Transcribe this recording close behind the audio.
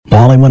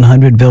Valley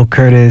 100, Bill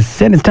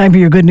Kurtis. And it's time for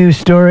your good news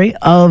story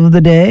of the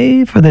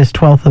day for this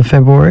 12th of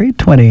February,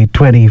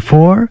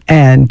 2024.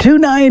 And two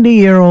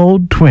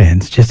 90-year-old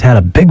twins just had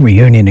a big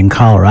reunion in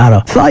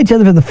Colorado. Saw each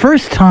other for the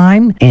first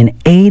time in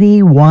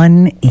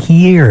 81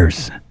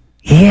 years.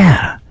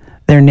 Yeah.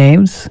 Their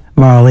names,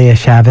 Marlia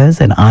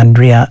Chavez and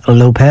Andrea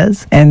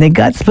Lopez, and they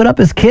got split up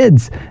as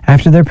kids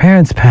after their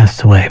parents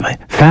passed away, but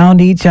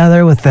found each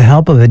other with the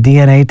help of a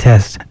DNA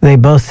test. They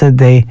both said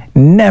they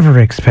never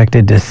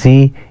expected to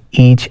see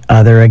each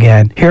other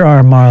again. Here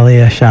are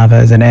Marlia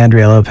Chavez and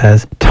Andrea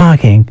Lopez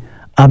talking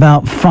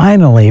about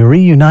finally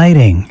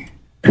reuniting.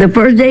 The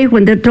first day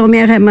when they told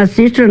me I had my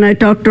sister and I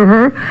talked to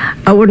her,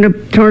 I would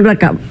have turned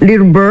like a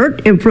little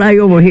bird and fly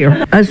over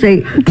here. I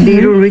say, do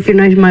you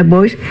recognize my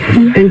voice?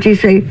 And she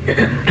say,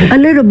 a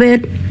little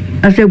bit.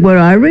 I said, well,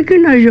 I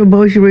recognize your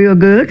voice real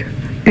good.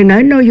 And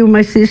I know you're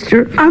my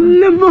sister.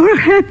 I'm the more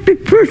happy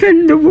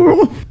person in the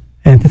world.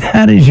 And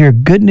that is your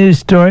good news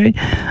story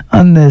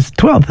on this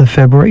 12th of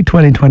February,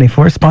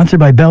 2024, sponsored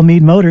by Bell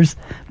Mead Motors,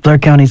 Blair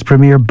County's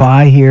premier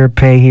buy here,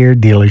 pay here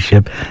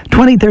dealership,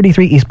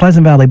 2033 East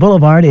Pleasant Valley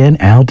Boulevard in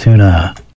Altoona.